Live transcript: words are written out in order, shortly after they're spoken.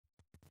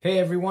Hey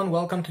everyone,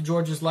 welcome to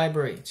George's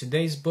Library.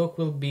 Today's book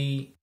will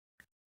be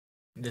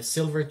The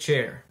Silver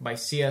Chair by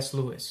C.S.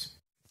 Lewis.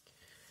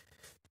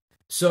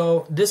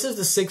 So, this is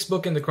the sixth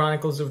book in the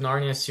Chronicles of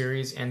Narnia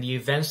series, and the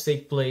events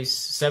take place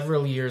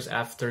several years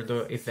after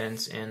the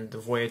events in The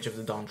Voyage of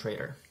the Dawn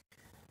Treader.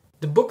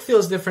 The book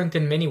feels different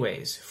in many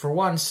ways. For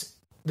once,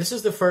 this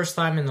is the first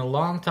time in a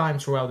long time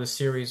throughout the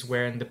series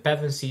wherein the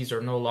Pevensies are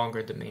no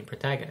longer the main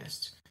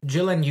protagonists.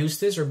 Jill and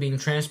Eustace are being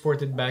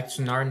transported back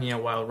to Narnia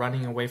while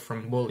running away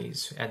from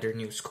bullies at their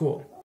new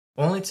school,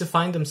 only to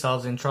find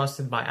themselves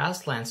entrusted by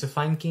Aslan to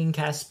find King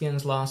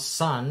Caspian's lost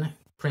son,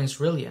 Prince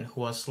Rilian,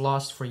 who was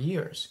lost for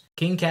years.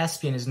 King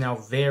Caspian is now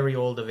very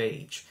old of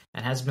age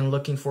and has been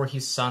looking for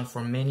his son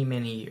for many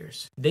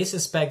years. They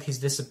suspect his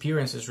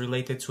disappearance is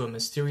related to a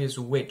mysterious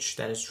witch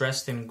that is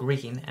dressed in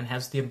green and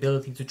has the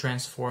ability to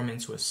transform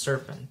into a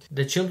serpent.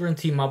 The children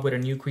team up with a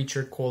new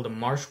creature called a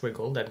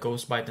marshwiggle that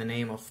goes by the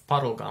name of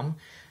Puddlegum,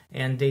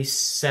 and they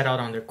set out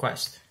on their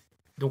quest.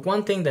 The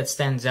one thing that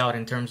stands out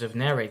in terms of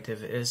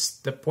narrative is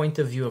the point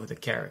of view of the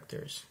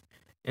characters.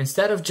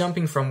 Instead of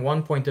jumping from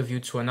one point of view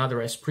to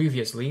another as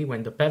previously,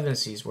 when the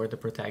Pevensies were the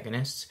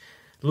protagonists,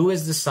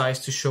 Lewis decides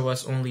to show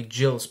us only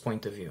Jill's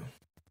point of view.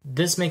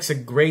 This makes a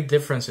great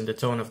difference in the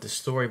tone of the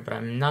story, but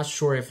I'm not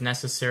sure if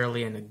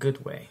necessarily in a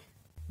good way.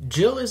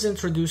 Jill is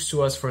introduced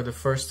to us for the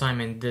first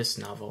time in this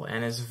novel,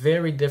 and is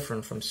very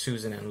different from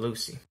Susan and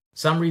Lucy.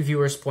 Some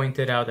reviewers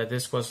pointed out that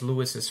this was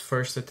Lewis's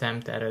first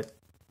attempt at a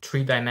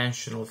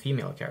three-dimensional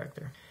female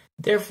character.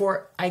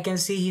 Therefore, I can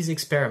see his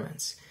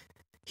experiments.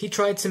 He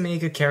tried to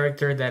make a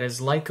character that is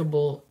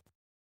likable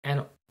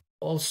and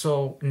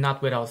also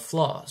not without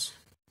flaws.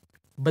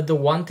 But the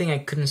one thing I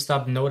couldn't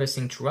stop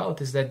noticing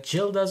throughout is that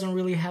Jill doesn't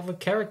really have a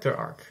character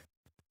arc.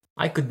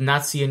 I could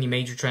not see any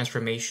major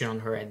transformation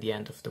on her at the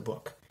end of the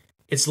book.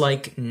 It's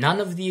like none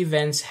of the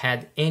events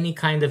had any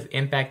kind of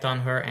impact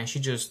on her and she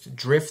just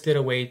drifted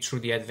away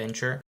through the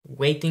adventure,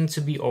 waiting to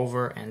be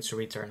over and to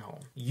return home.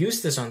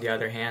 Eustace, on the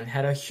other hand,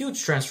 had a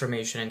huge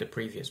transformation in the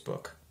previous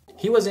book.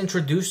 He was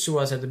introduced to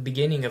us at the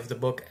beginning of the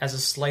book as a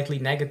slightly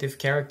negative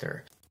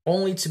character,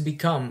 only to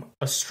become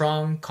a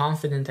strong,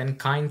 confident, and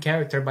kind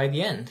character by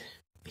the end.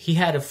 He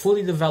had a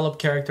fully developed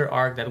character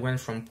arc that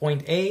went from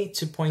point A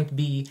to point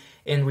B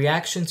in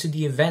reaction to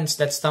the events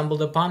that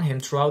stumbled upon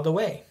him throughout the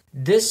way.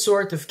 This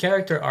sort of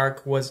character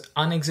arc was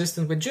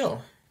non-existent with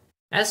Jill.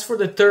 As for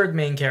the third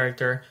main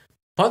character,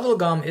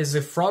 Puddlegum is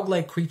a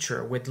frog-like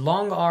creature with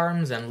long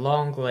arms and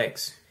long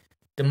legs.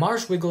 The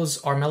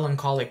marshwiggles are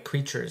melancholic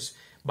creatures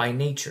by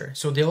nature,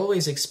 so they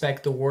always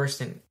expect the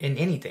worst in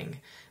anything,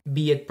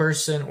 be it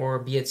person or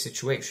be it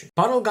situation.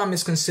 Puddlegum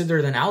is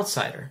considered an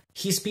outsider.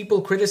 His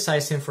people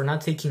criticize him for not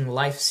taking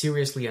life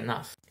seriously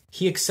enough.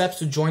 He accepts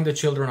to join the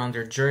children on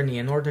their journey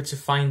in order to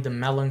find the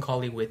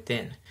melancholy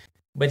within.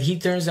 But he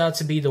turns out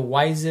to be the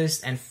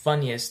wisest and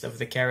funniest of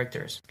the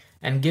characters,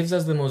 and gives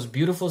us the most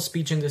beautiful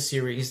speech in the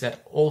series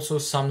that also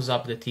sums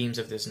up the themes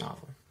of this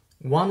novel.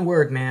 "One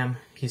word, ma'am,"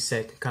 he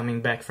said,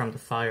 coming back from the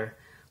fire,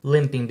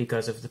 limping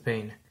because of the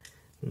pain.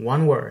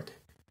 "One word.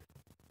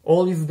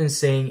 All you've been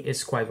saying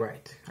is quite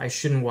right. I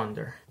shouldn't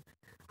wonder.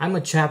 I'm a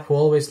chap who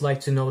always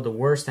likes to know the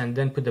worst and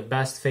then put the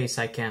best face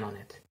I can on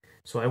it,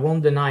 so I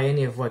won't deny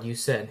any of what you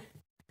said.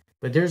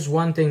 But there's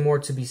one thing more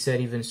to be said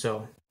even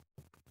so.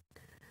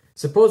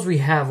 Suppose we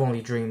have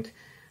only dreamed,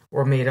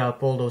 or made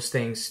up all those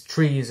things,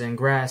 trees and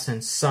grass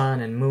and sun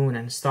and moon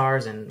and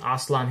stars and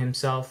Aslan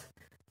himself.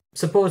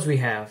 Suppose we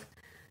have.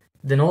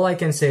 Then all I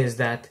can say is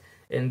that,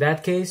 in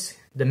that case,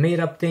 the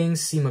made-up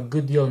things seem a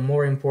good deal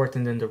more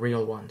important than the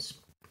real ones.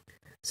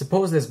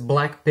 Suppose this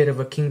black pit of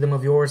a kingdom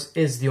of yours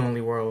is the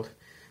only world.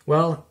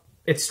 Well,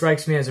 it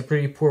strikes me as a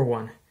pretty poor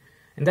one.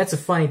 And that's a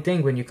funny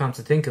thing when you come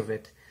to think of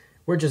it.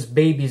 We're just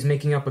babies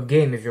making up a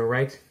game, if you're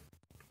right.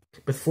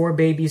 But 4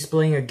 babies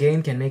playing a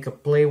game can make a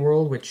play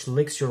world which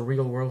licks your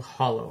real world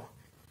hollow.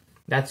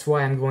 That's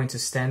why I'm going to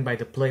stand by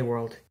the play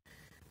world.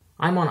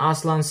 I'm on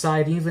Aslan's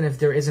side even if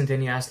there isn't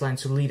any Aslan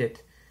to lead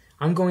it.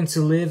 I'm going to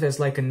live as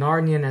like a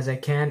Narnian as I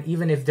can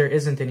even if there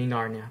isn't any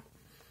Narnia.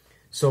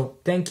 So,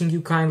 thanking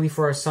you kindly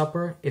for our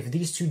supper, if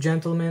these 2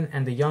 gentlemen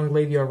and the young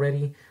lady are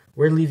ready,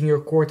 we're leaving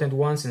your court at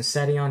once and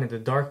setting out in the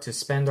dark to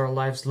spend our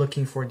lives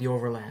looking for the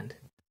overland.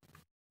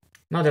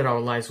 Not that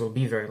our lives will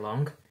be very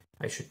long,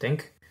 I should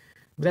think.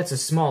 But that's a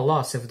small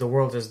loss if the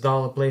world's as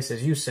dull a place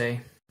as you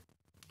say."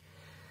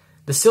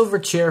 The Silver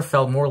Chair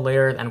felt more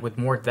layered and with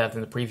more depth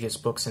than the previous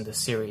books in the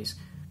series.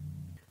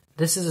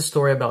 This is a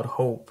story about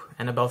hope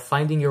and about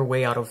finding your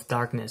way out of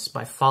darkness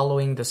by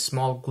following the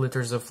small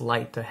glitters of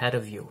light ahead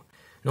of you,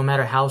 no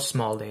matter how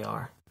small they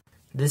are.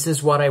 This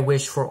is what I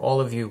wish for all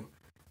of you.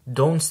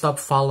 Don't stop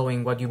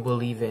following what you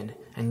believe in,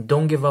 and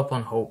don't give up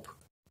on hope.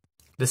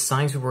 The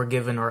signs we were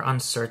given are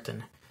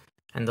uncertain,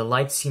 and the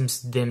light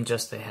seems dim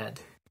just ahead.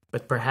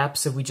 But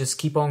perhaps if we just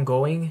keep on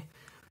going,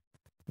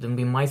 then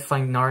we might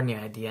find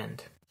Narnia at the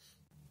end.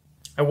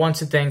 I want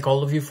to thank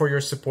all of you for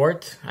your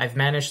support. I've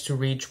managed to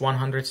reach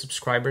 100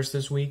 subscribers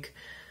this week.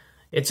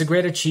 It's a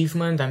great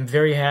achievement. I'm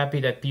very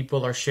happy that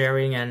people are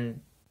sharing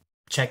and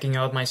checking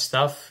out my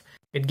stuff.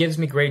 It gives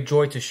me great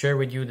joy to share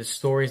with you the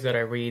stories that I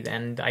read,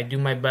 and I do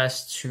my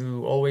best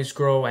to always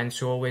grow and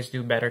to always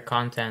do better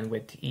content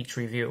with each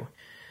review.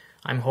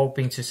 I'm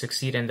hoping to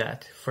succeed in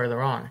that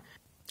further on.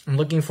 I'm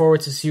looking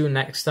forward to see you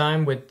next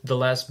time with The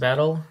Last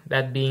Battle,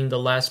 that being the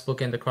last book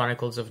in the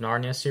Chronicles of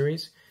Narnia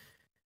series.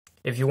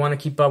 If you want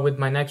to keep up with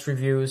my next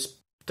reviews,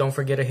 don't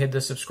forget to hit the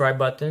subscribe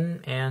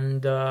button,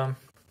 and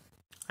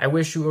I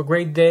wish you a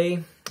great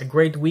day, a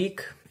great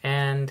week,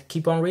 and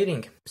keep on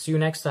reading. See you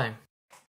next time.